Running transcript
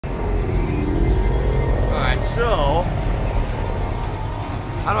Alright, so...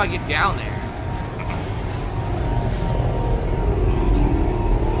 how do I get down there?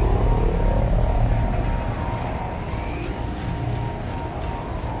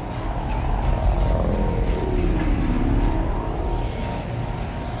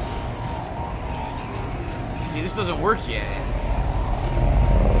 See, this doesn't work yet.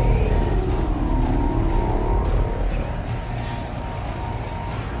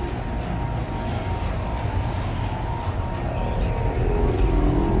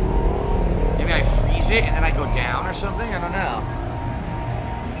 It and then I go down or something? I don't know.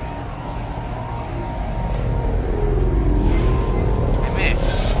 I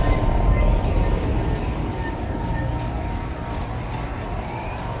missed.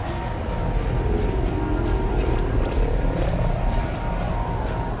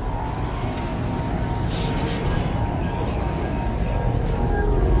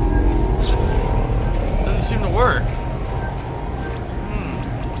 Doesn't seem to work.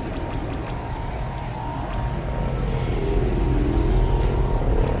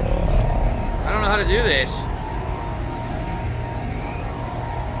 How to do this.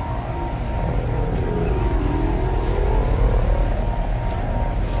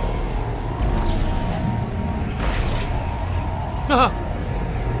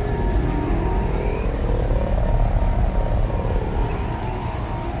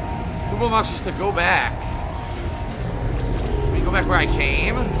 Google wants us to go back. We go back where I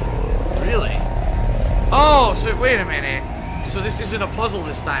came? Really? Oh, so wait a minute. So this isn't a puzzle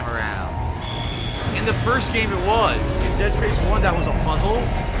this time around. In the first game it was. In Dead Space 1 that was a puzzle,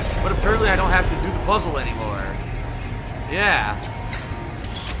 but apparently I don't have to do the puzzle anymore. Yeah.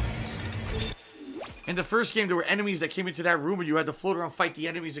 In the first game there were enemies that came into that room and you had to float around, fight the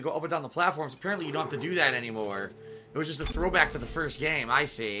enemies and go up and down the platforms. Apparently you don't have to do that anymore. It was just a throwback to the first game, I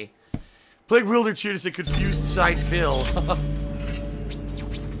see. Plague Wilder Tune is a confused side Phil.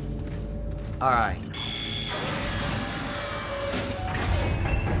 Alright.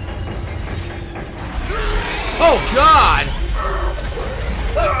 Oh, God!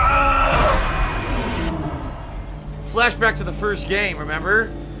 Flashback to the first game,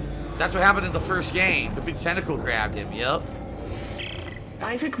 remember? That's what happened in the first game. The big tentacle grabbed him, yep.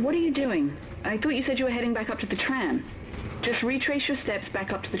 Isaac, what are you doing? I thought you said you were heading back up to the tram. Just retrace your steps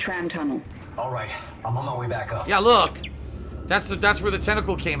back up to the tram tunnel. Alright, I'm on my way back up. Yeah, look! That's where the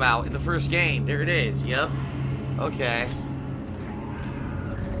tentacle came out in the first game. There it is, yep. Okay.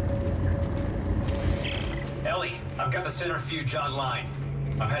 Ellie, I've got the centrifuge online.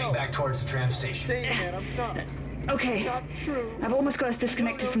 I'm heading back towards the tram station. Okay. I've almost got us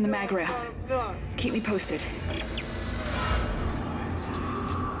disconnected from the mag rail. Keep me posted.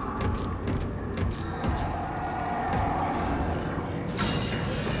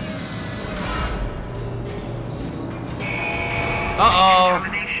 Uh-oh.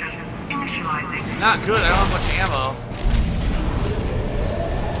 Not good, I don't have much ammo.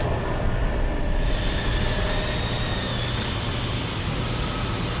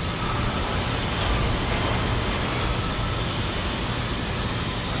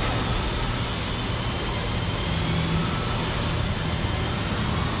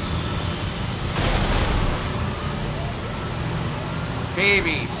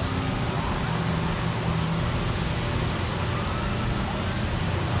 Babies.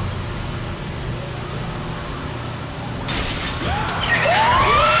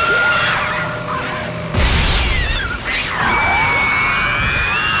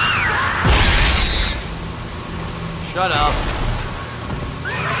 Shut up.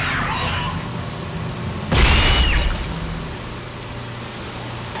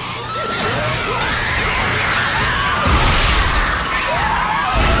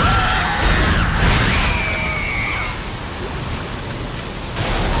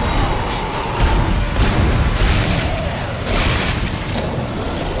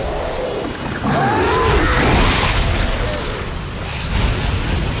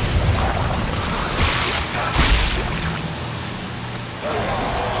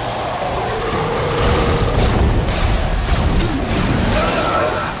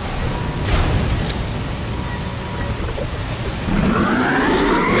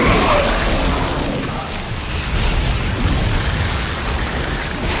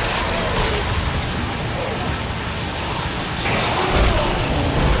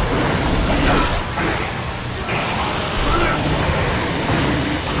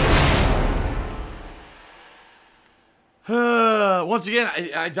 Once again,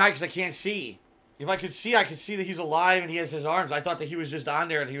 I died because I can't see. If I could see, I could see that he's alive and he has his arms. I thought that he was just on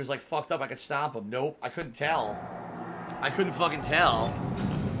there and he was like fucked up. I could stomp him. Nope, I couldn't tell. I couldn't fucking tell.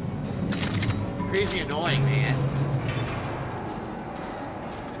 Crazy annoying, man.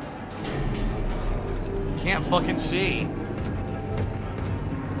 Can't fucking see.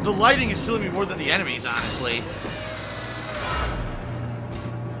 The lighting is killing me more than the enemies, honestly.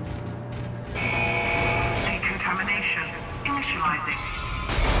 Decontamination initializing.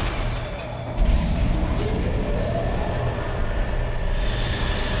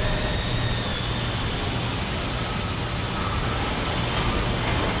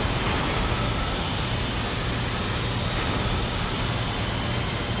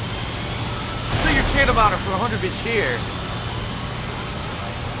 About it for 100 bit cheer.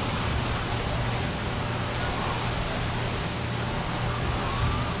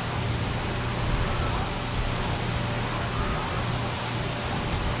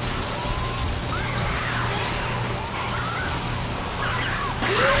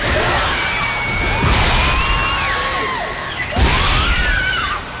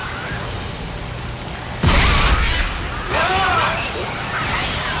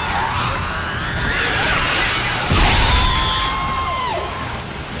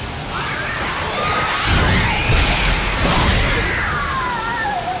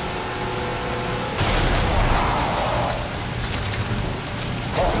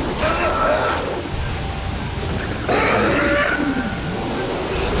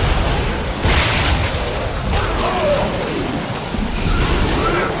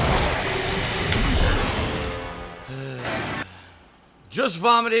 Just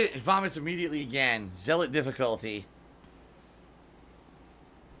vomited. It vomits immediately again. Zealot difficulty.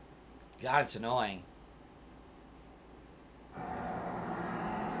 God, it's annoying.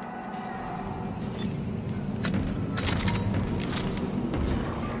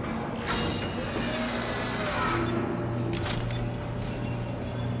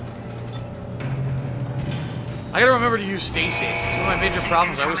 I gotta remember to use stasis. One of my major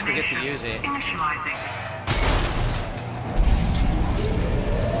problems, I always forget to use it. Initializing.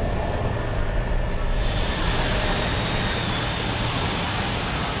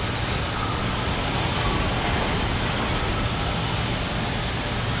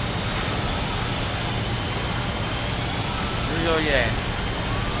 Here we go again.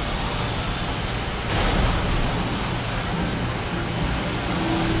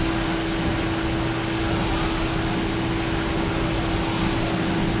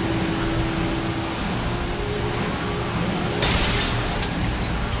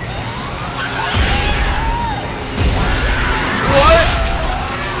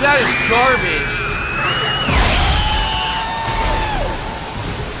 That is garbage.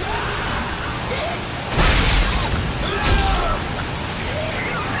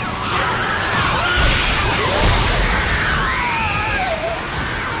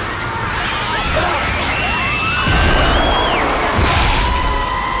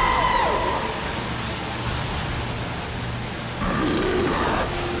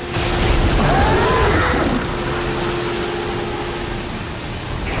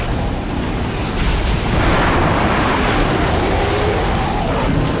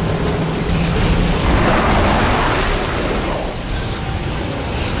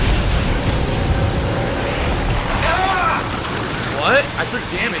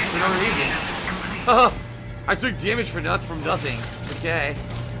 I took damage from nothing. Okay.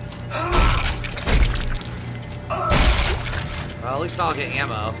 Well, at least I'll get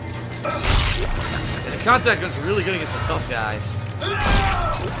ammo. And the contact gun's really good against the tough guys.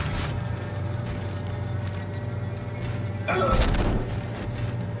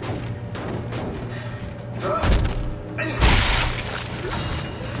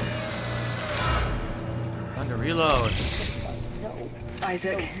 Time to reload.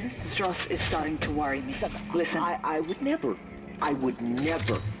 Isaac, Strauss is starting to worry me. Listen. I would never.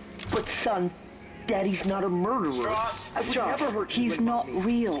 But son, Daddy's not a murderer. Strauss! I would never hurt you. He's not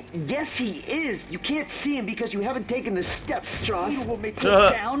real. Yes, he is. You can't see him because you haven't taken the steps, Strauss. You will be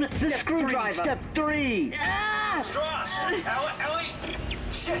put down. The Step screwdriver. Step 3. Ah! Strauss! Ellie!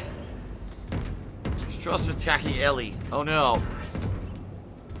 Shit! Strauss is attacking Ellie. Oh no.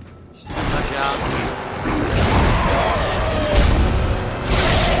 Watch out.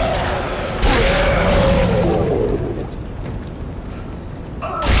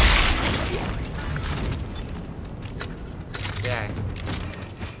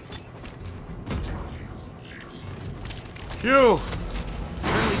 Phew!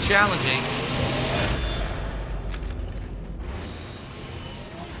 Really challenging.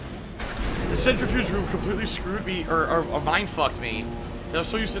 The centrifuge room completely screwed me, or mind fucked me. I was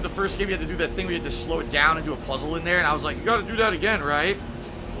so used to the first game, you had to do that thing where you had to slow it down and do a puzzle in there, and I was like, you gotta do that again, right?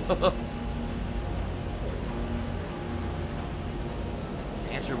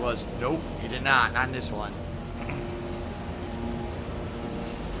 Answer was. Nope, you did not. Not in this one.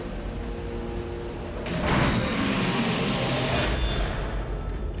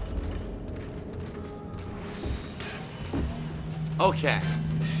 Okay.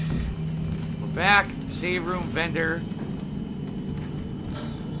 We're back. Save room, vendor.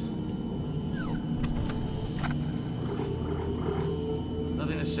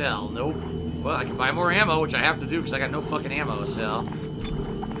 Nothing to sell. Nope. Well, I can buy more ammo, which I have to do because I got no fucking ammo to sell.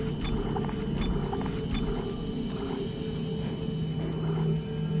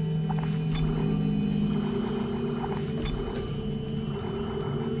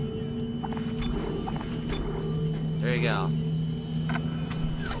 There you go.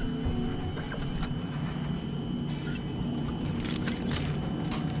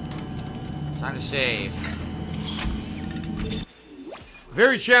 Time to save.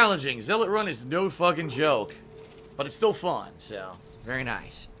 Very challenging. Zealot run is no fucking joke. But it's still fun, so very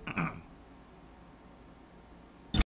nice.